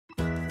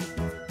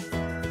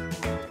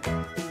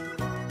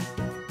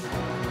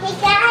Hey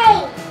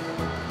guys.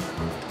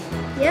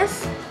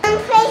 Yes? Want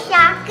to play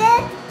soccer?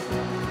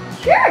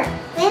 Sure.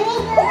 Let me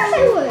Of course I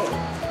would.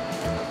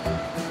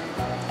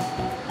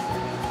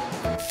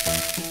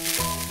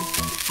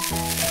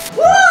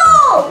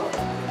 Whoa!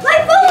 My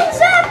phone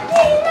zapped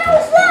me and that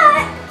was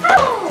that!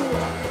 Ow!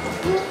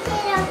 Let me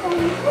see it up on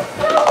It's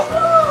so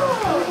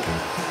cool!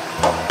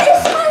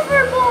 It's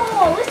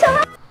Hoverball! It's a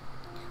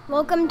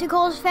Welcome to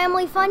Cole's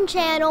Family Fun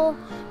Channel,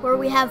 where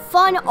we have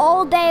fun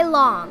all day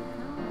long.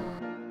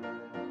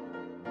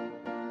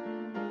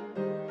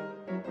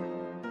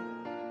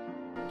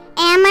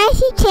 And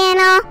Marci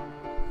channel.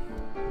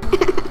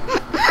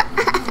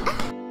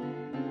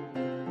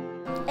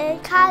 A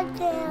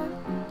cocktail.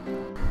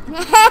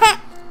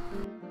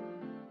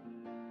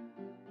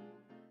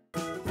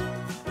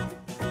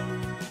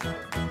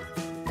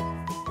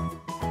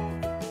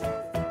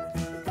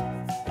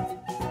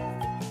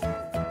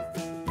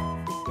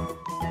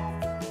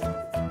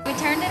 We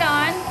turned it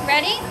on.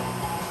 Ready?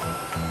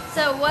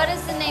 So what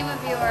is the name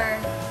of your...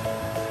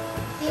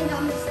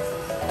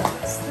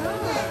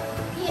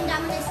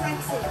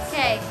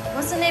 Okay,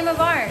 what's the name of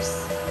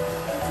ours?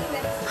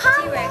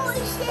 T-Rex.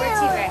 We're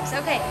T-Rex.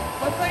 Okay,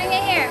 we're putting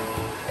it here.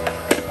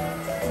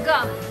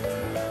 Go.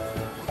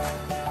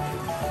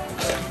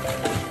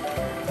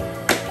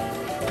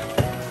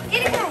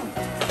 Get it, guys.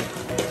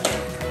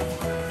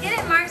 Get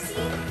it,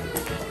 Marci.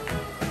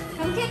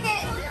 Come kick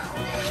it.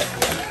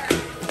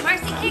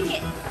 Marci, kick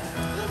it.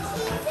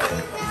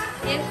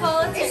 Give Cole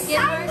a turn.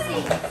 Give Marci.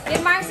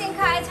 Give Marci and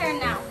Kai a turn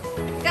now.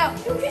 Go.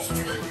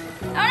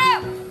 Oh no!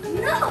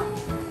 No!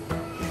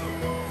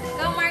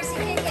 Go, Marci,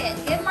 kick it.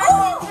 Give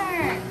Marci a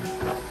turn.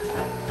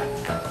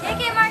 Kick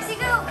it, Marci,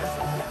 go.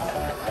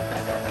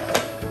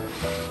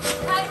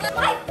 Kai, look.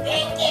 My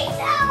pinky's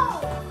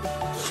out!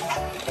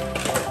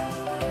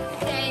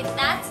 Okay,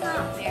 that's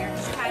not fair.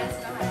 Because Kai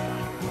doesn't know how to do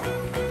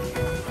it.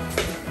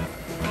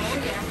 Oh,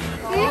 yeah.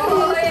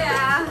 Oh, yeah.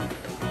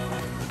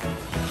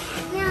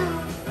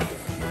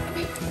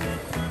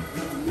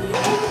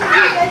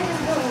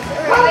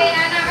 Wait,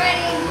 I'm not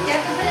ready. You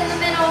have to put it in the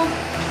middle.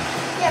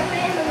 Yeah, put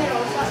it in the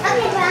middle. So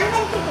Okay, but I'm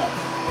gonna kick it.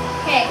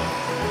 Okay,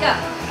 go.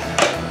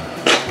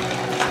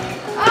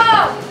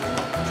 Oh!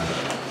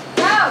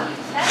 No,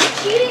 that's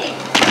cheating.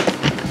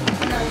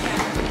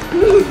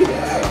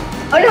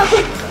 Oh no!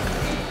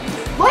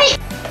 Wait!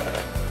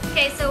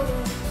 Okay, so,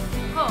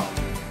 oh,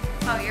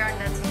 you're on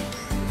that team.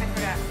 I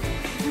forgot.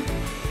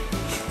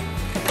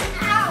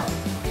 Ow!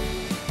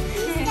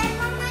 Step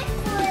on my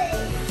foot.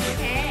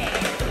 Okay,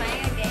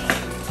 playing a game.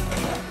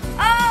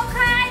 Oh,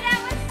 Kai, that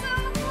was so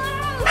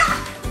close.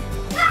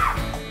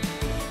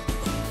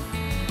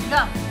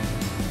 Go.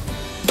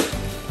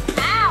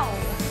 Ow.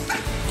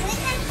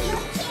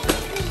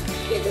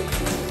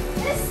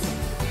 This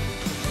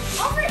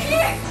over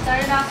here! Start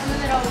it off in the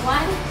middle. 1,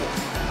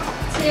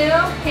 2.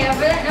 Okay,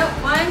 over there. Nope.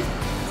 1,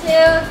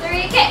 2,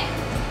 3. Okay.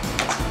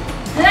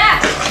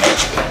 Ah.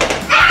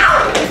 Ow!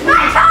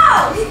 My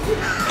toe!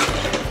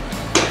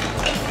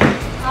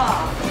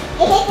 Oh.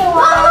 It hit the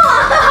wall.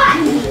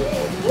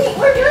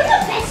 We're doing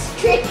the best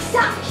trick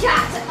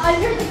shots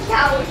under the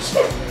couch.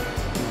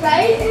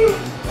 Right?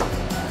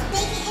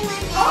 Take it in my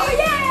hand. Oh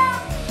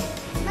yeah!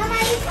 Mama,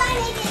 you can't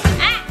make it.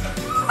 Ah.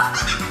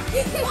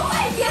 Oh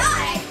my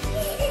god!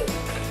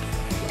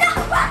 No,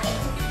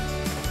 fucking!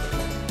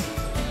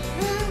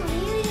 Mama,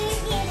 you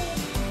get it.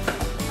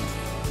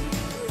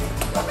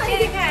 Oh my Get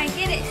it, Kai.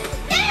 Get it.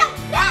 No!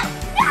 No!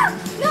 No!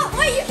 No!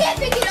 Wait, you can't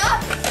pick it up!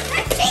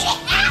 That's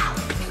cheating! Ow!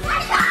 My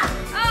God!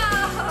 Oh.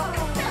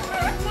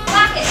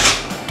 Lock it.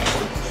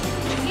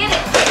 Get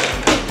it.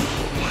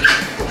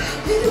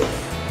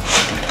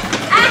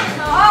 Ah.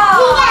 You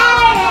Oh.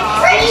 got it.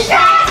 Trick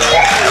shot!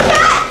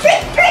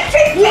 Trick, trick,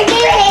 trick, You trick, did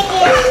trick!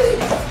 it.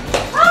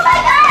 Oh my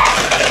God!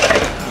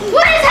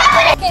 What is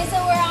happening? Okay, so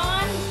we're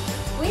on.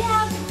 We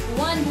have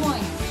 1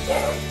 point.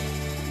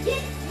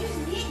 Get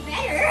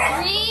better.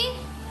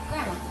 3.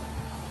 Grandma.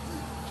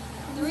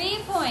 3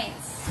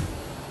 points.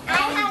 I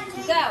have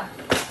to Go.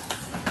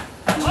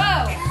 Whoa.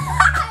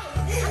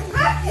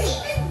 How did he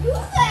even do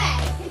that?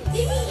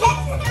 Did he hit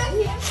him?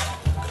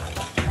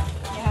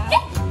 Yeah.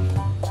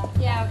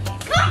 Yeah, okay.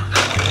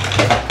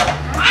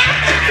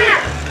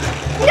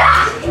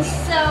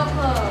 So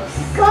close.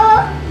 Go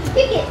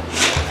kick it.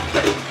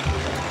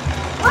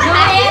 What No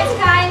happens hands,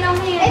 Kai, no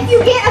hands. if you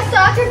get a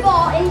soccer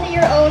ball into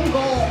your own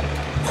goal?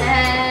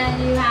 And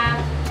you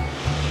have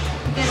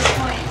to get a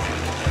point.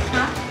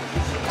 Huh?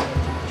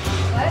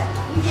 What?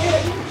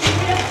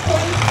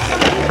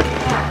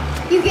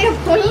 You get a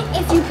point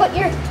if you put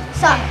your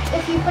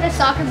a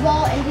soccer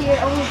ball into your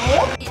own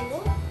goal.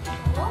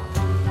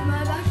 Am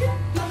I about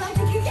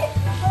to kick it?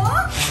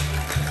 Oh!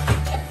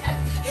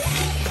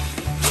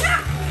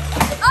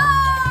 Oh,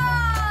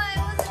 it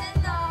wasn't in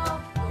though.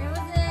 It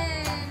was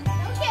in.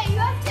 Okay, you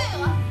have 2.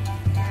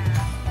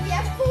 We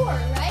have 4,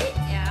 right?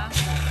 Yeah.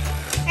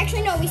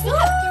 Actually, no, we still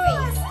have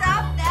 3.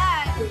 Stop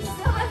that. We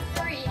still have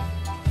 3.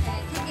 Okay,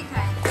 kick it,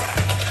 Kai.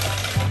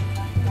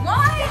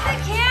 Why the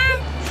cam?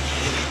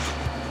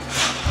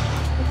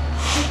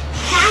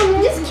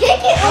 Just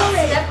kick it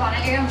already. Step on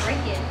it, you're gonna break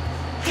it.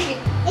 Kick it.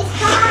 It's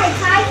tied.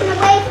 Tied in the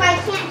way so I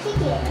can't kick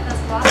it.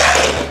 That's block.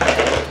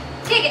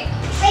 Kick it.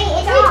 Wait,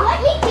 it's off. Let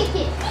me kick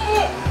it.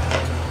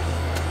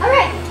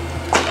 Alright.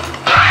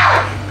 Ow!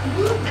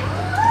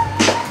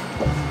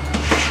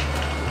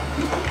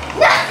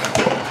 No!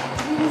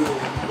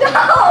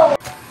 No!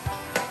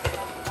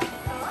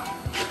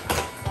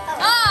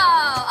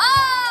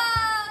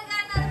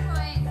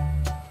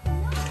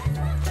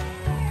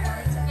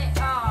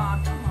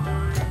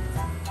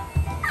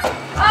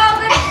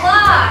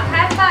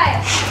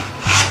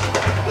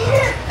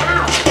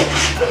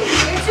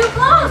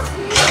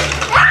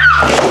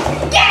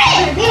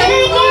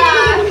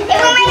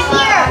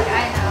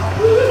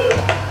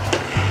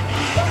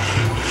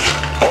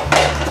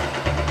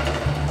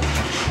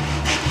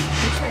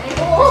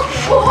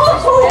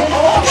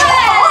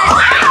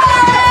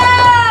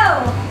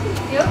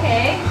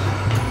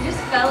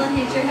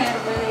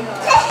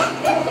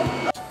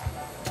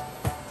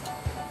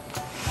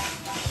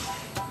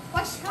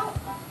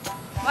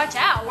 Watch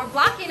out, we're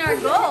blocking our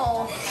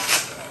goal.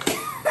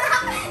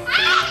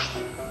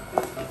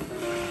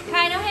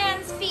 Kai, no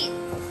hands, feet.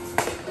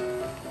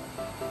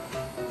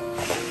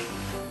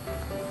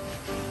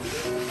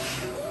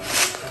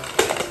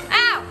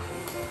 Ow!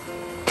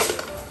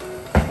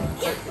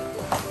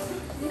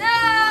 No!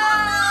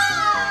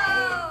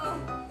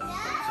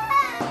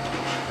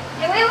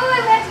 Okay, wait, we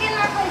have to get in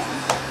our places.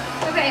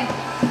 Okay,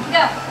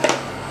 go.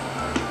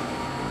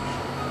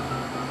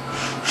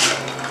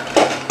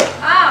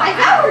 I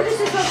thought we were just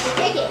supposed to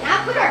kick it, not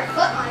put our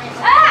foot on it.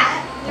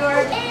 Ah!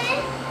 You're in.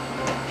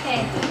 Okay,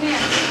 come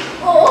here.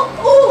 Oh!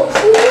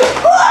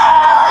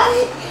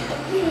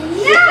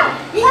 Yeah!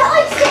 That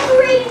like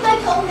separated my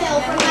toenail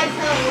from my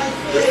toe. Like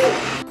this.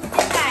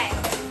 Okay.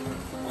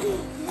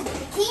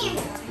 Team.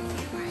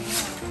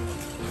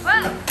 Whoa!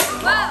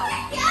 Whoa!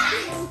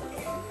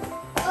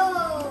 Oh.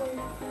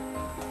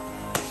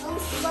 Oh,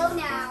 slow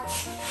now.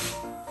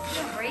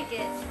 You're gonna break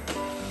it.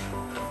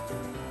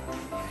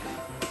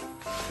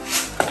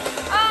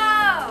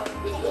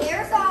 The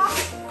hair's off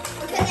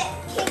because it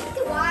kicked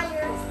the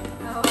wires.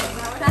 Oh, is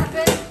that what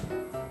happened?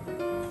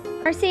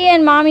 Marci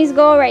and Mommy's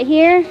goal right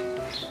here.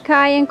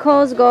 Kai and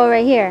Cole's goal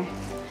right here.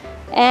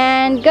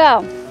 And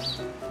go.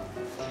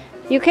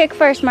 You kick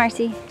first,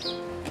 Marci.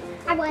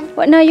 I won.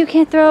 What? No, you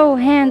can't throw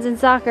hands in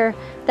soccer.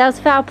 That was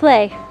foul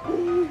play.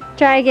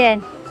 Try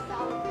again.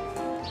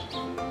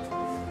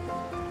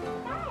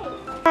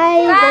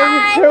 Bye.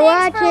 Thanks for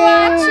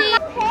watching.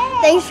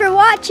 Thanks for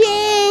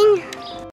watching.